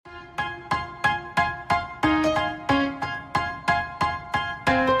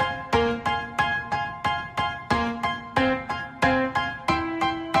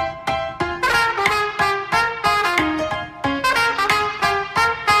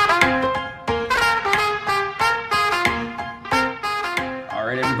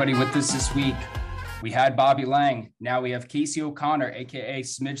everybody with us this week. We had Bobby Lang. Now we have Casey O'Connor, aka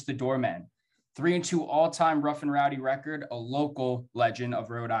Smidge the Doorman. 3-2 all-time rough and rowdy record, a local legend of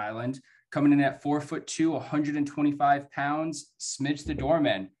Rhode Island. Coming in at 4'2", 125 pounds, Smidge the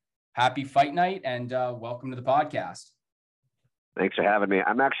Doorman. Happy fight night and welcome to the podcast. Thanks for having me.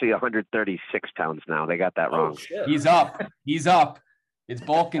 I'm actually 136 pounds now. They got that wrong. Shit. He's up. It's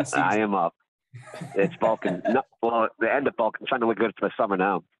bulking season. I am up. It's bulking. No, well, the end of bulking. Trying to look good for the summer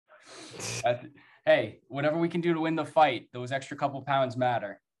now. Hey, whatever we can do to win the fight, those extra couple pounds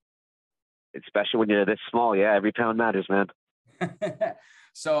matter. Especially when you're this small. Yeah, every pound matters, man.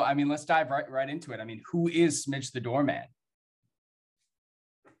 So, I mean, let's dive right into it. I mean, who is Smidge the Doorman?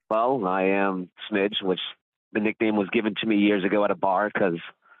 Well, I am Smidge, which the nickname was given to me years ago at a bar because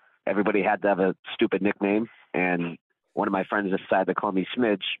everybody had to have a stupid nickname. And one of my friends decided to call me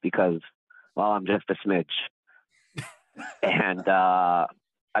Smidge because, well, I'm just a smidge. And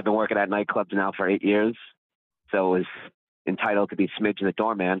I've been working at nightclubs now for 8 years. So it was entitled to be Smidge the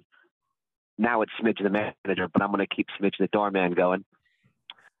Doorman. Now it's Smidge the Manager, but I'm going to keep Smidge the Doorman going.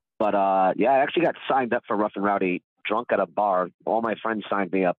 But yeah, I actually got signed up for Rough and Rowdy drunk at a bar. All my friends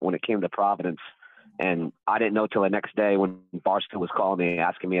signed me up when it came to Providence. And I didn't know till the next day when Barstool was calling me,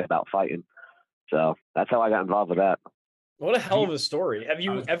 asking me about fighting. So that's how I got involved with that. What a hell of a story. Have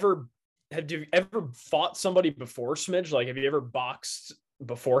you ever fought somebody before, Smidge? Like, have you ever boxed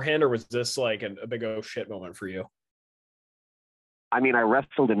beforehand, or was this like a big oh shit moment for you? I mean, I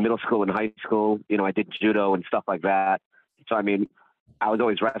wrestled in middle school and high school. You know, I did judo and stuff like that. So, I mean, I was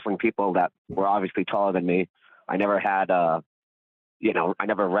always wrestling people that were obviously taller than me. I never had, I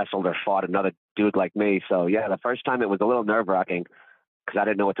never wrestled or fought another dude like me. So, yeah, the first time it was a little nerve-wracking because I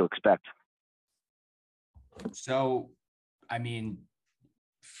didn't know what to expect. So, I mean,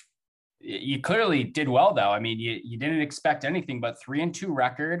 you clearly did well, though. I mean, you didn't expect anything but 3-2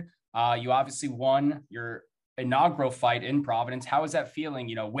 record. You obviously won your inaugural fight in Providence. How is that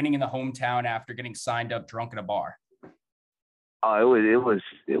feeling, winning in the hometown after getting signed up drunk at a bar? Oh, it was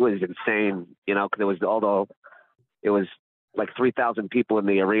insane, because it was like 3,000 people in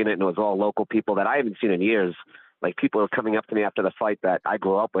the arena, and it was all local people that I haven't seen in years. Like, people are coming up to me after the fight that I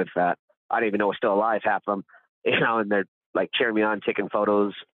grew up with that I didn't even know were still alive, half of them, and they're like cheering me on, taking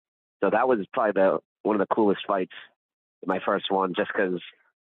photos. So that was probably one of the coolest fights, my first one, just because,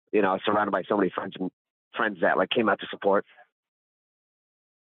 I was surrounded by so many friends that like came out to support.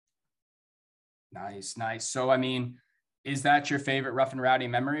 Nice. So, I mean, is that your favorite Rough and Rowdy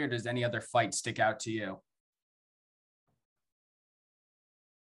memory, or does any other fight stick out to you?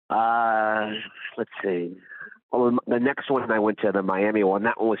 Let's see. Well, the next one I went to, the Miami one,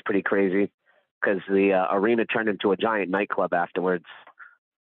 that one was pretty crazy because the arena turned into a giant nightclub afterwards.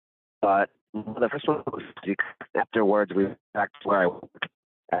 But the first one was afterwards, we went back to where I worked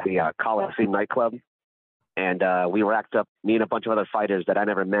at the Coliseum nightclub. And we racked up, me and a bunch of other fighters that I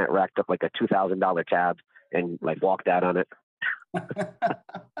never met, racked up like a $2,000 tab and like walked out on it.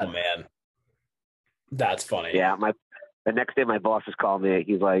 Oh, man. That's funny. Yeah. The next day, my boss is calling me.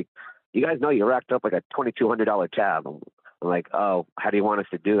 He's like, you guys know you racked up like a $2,200 tab. I'm like, oh, how do you want us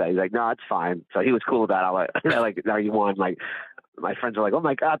to do that? He's like, no, it's fine. So he was cool with that. I'm like, no, you won. Like, my friends are like, oh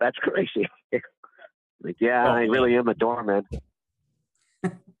my God, that's crazy. Like, yeah, I really am a doorman.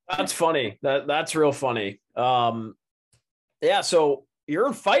 That's funny. That's real funny. Yeah. So you're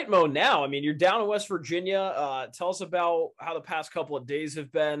in fight mode now. I mean, you're down in West Virginia. Tell us about how the past couple of days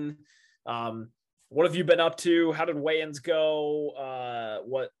have been. What have you been up to? How did weigh-ins go?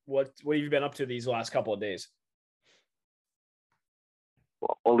 What have you been up to these last couple of days?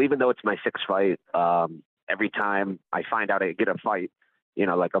 Well, even though it's my sixth fight, every time I find out I get a fight,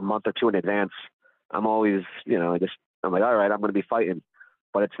 like a month or two in advance, I'm always, I'm like, all right, I'm going to be fighting.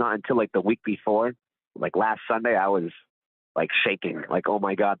 But it's not until like the week before, like last Sunday, I was like shaking, like, oh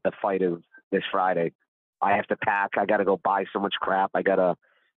my God, the fight is this Friday. I have to pack. I got to go buy so much crap. I got to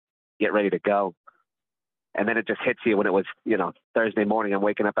get ready to go. And then it just hits you when it was, Thursday morning, I'm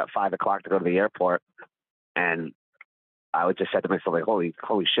waking up at 5 o'clock to go to the airport. And I would just said to myself, like, holy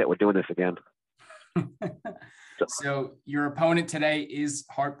shit, we're doing this again. So your opponent today is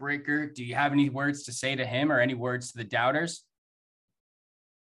Heartbreaker. Do you have any words to say to him or any words to the doubters?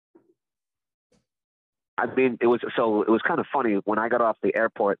 I mean, it was kind of funny. When I got off the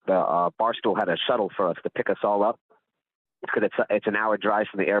airport, the Barstool had a shuttle for us to pick us all up because it's an hour drive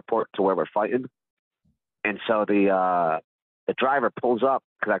from the airport to where we're fighting. And so the driver pulls up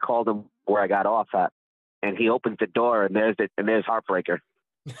because I called him where I got off at, and he opens the door and there's Heartbreaker.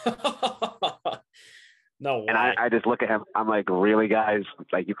 No way. And I just look at him. I'm like, really, guys?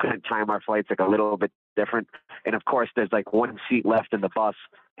 Like, you couldn't time our flights like a little bit different. And of course, there's like one seat left in the bus,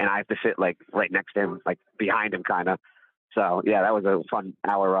 and I have to sit like right next to him, like behind him, kind of. So yeah, that was a fun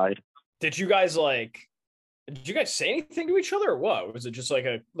hour ride. Did you guys say anything to each other, or what? Was it just like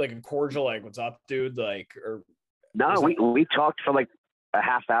a cordial, like, "What's up, dude?" Like, or no, we talked for like a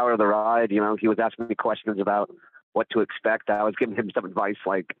half hour of the ride. You know, he was asking me questions about what to expect. I was giving him some advice,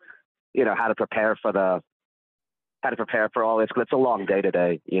 like, you know, how to prepare for all this, because it's a long day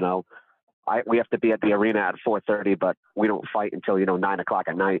today. You know, we have to be at the arena at 4:30, but we don't fight until 9:00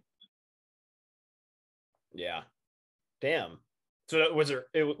 at night. Yeah, damn. So was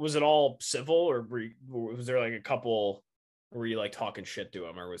it all civil, or was there like a couple? Were you like talking shit to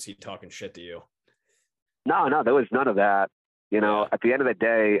him, or was he talking shit to you? No, there was none of that. You know, at the end of the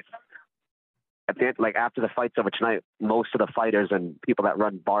day, like after the fight's over tonight, most of the fighters and people that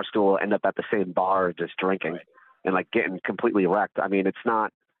run Barstool end up at the same bar just drinking and like getting completely wrecked. I mean,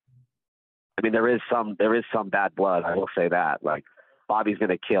 there is some bad blood. I will say that. Like, Bobby's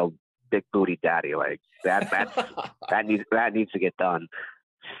gonna kill Big Booty Daddy. Like that needs to get done.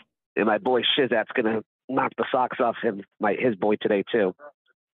 And my boy Shizat's gonna knock the socks off his boy today too.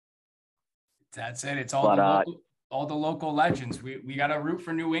 That's it. It's all all the local legends. We got to root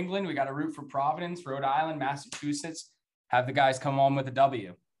for New England. We got to root for Providence, Rhode Island, Massachusetts. Have the guys come on with a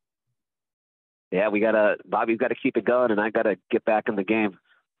W. Yeah, Bobby's got to keep it going, and I got to get back in the game.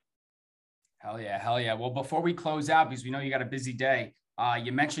 Hell yeah. Well, before we close out, because we know you got a busy day,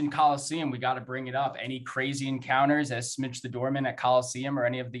 you mentioned Coliseum. We got to bring it up. Any crazy encounters as Smidge the Doorman at Coliseum or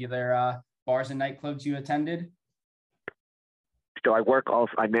any of the other bars and nightclubs you attended? So I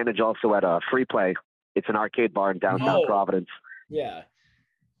manage also at Free Play. It's an arcade bar in downtown Providence. Yeah.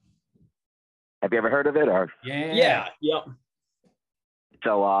 Have you ever heard of it? Or yeah. Yep.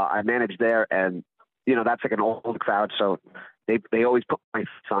 So I manage there, and that's like an old crowd. So they always put my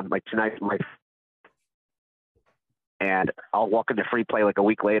son, like tonight, and I'll walk into Free Play like a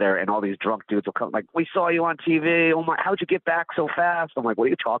week later, and all these drunk dudes will come like, "We saw you on TV. Oh my, how'd you get back so fast?" I'm like, "What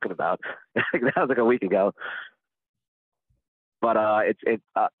are you talking about?" That was like a week ago. But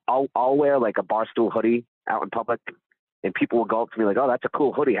I'll wear like a Barstool hoodie out in public, and people will go up to me like, "Oh, that's a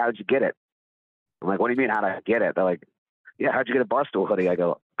cool hoodie. How'd you get it?" I'm like, "What do you mean, how'd I get it?" They're like, "Yeah, how'd you get a Barstool hoodie?" I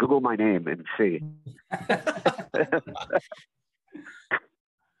go, "Google my name and see."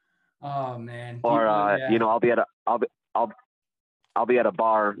 Oh man. Or I'll be at a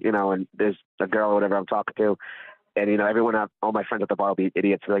bar, and there's a girl or whatever I'm talking to, and all my friends at the bar will be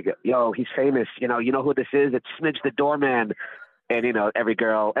idiots. They're like, "Yo, he's famous. You know who this is? It's Smidge the Doorman." And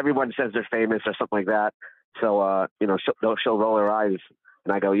everyone says they're famous or something like that. So she'll roll her eyes,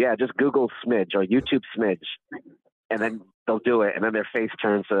 and I go, "Yeah, just Google Smidge or YouTube Smidge," and then they'll do it, and then their face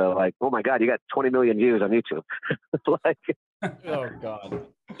turns to like, "Oh my God, you got 20 million views on YouTube." Like, oh God.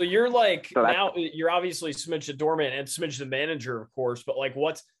 So you're like, now you're obviously Smidge the Doorman and Smidge the manager, of course, but like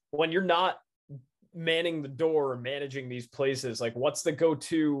when you're not manning the door or managing these places, like what's the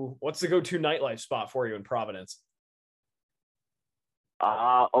go-to nightlife spot for you in Providence?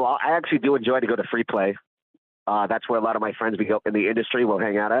 I actually do enjoy to go to Free Play. That's where a lot of my friends we go in the industry will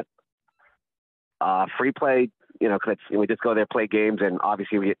hang out at. Free Play, cause we just go there, play games, and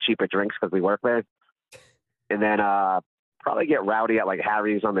obviously we get cheaper drinks because we work there. And then probably get rowdy at like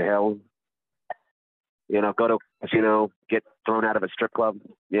Harry's on the Hill. Go to a casino, get thrown out of a strip club.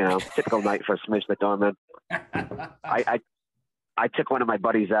 Typical night for Smidge the Doorman. I took one of my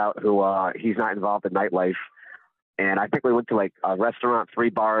buddies out who he's not involved in nightlife. And I think we went to like a restaurant,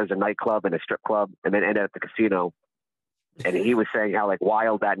 3 bars, a nightclub, and a strip club, and then ended at the casino. And he was saying how like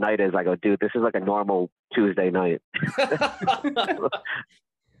wild that night is. I go, "Dude, this is like a normal Tuesday night."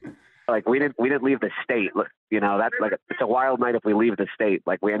 Like we didn't leave the state. That's like it's a wild night if we leave the state.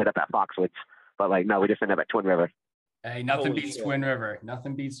 Like we ended up at Foxwoods, but like no, we just ended up at Twin River. Hey, nothing beats Twin River.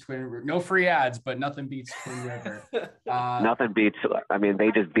 Nothing beats Twin River. No free ads, but nothing beats Twin River. Nothing beats. I mean,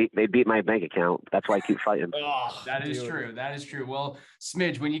 they beat my bank account. That's why I keep fighting. Oh, that is true. That is true. Well,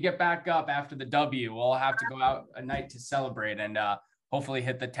 Smidge, when you get back up after the W, we'll have to go out a night to celebrate and hopefully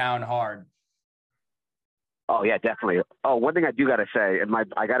hit the town hard. Oh yeah, definitely. Oh, one thing I do gotta say, and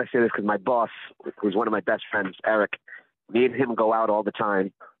I gotta say this because my boss, who's one of my best friends, Eric, me and him go out all the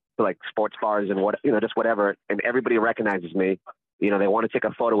time to like sports bars and just whatever, and everybody recognizes me. They want to take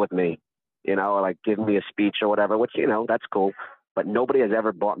a photo with me, or like give me a speech or whatever, which that's cool. But nobody has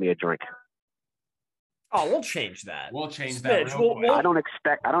ever bought me a drink. Oh, we'll change that. We'll change Smidge, that. I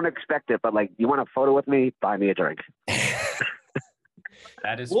don't expect it, but like, you want a photo with me? Buy me a drink.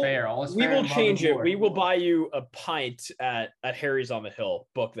 That is fair. We will change it. We will buy you a pint at Harry's on the Hill.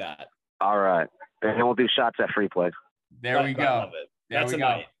 Book that. All right. And then we'll do shots at Free Play. There we go. That's a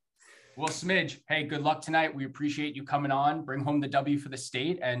night. Well, Smidge, hey, good luck tonight. We appreciate you coming on. Bring home the W for the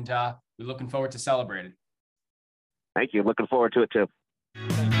state, and we're looking forward to celebrating. Thank you. Looking forward to it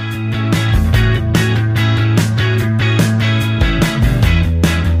too.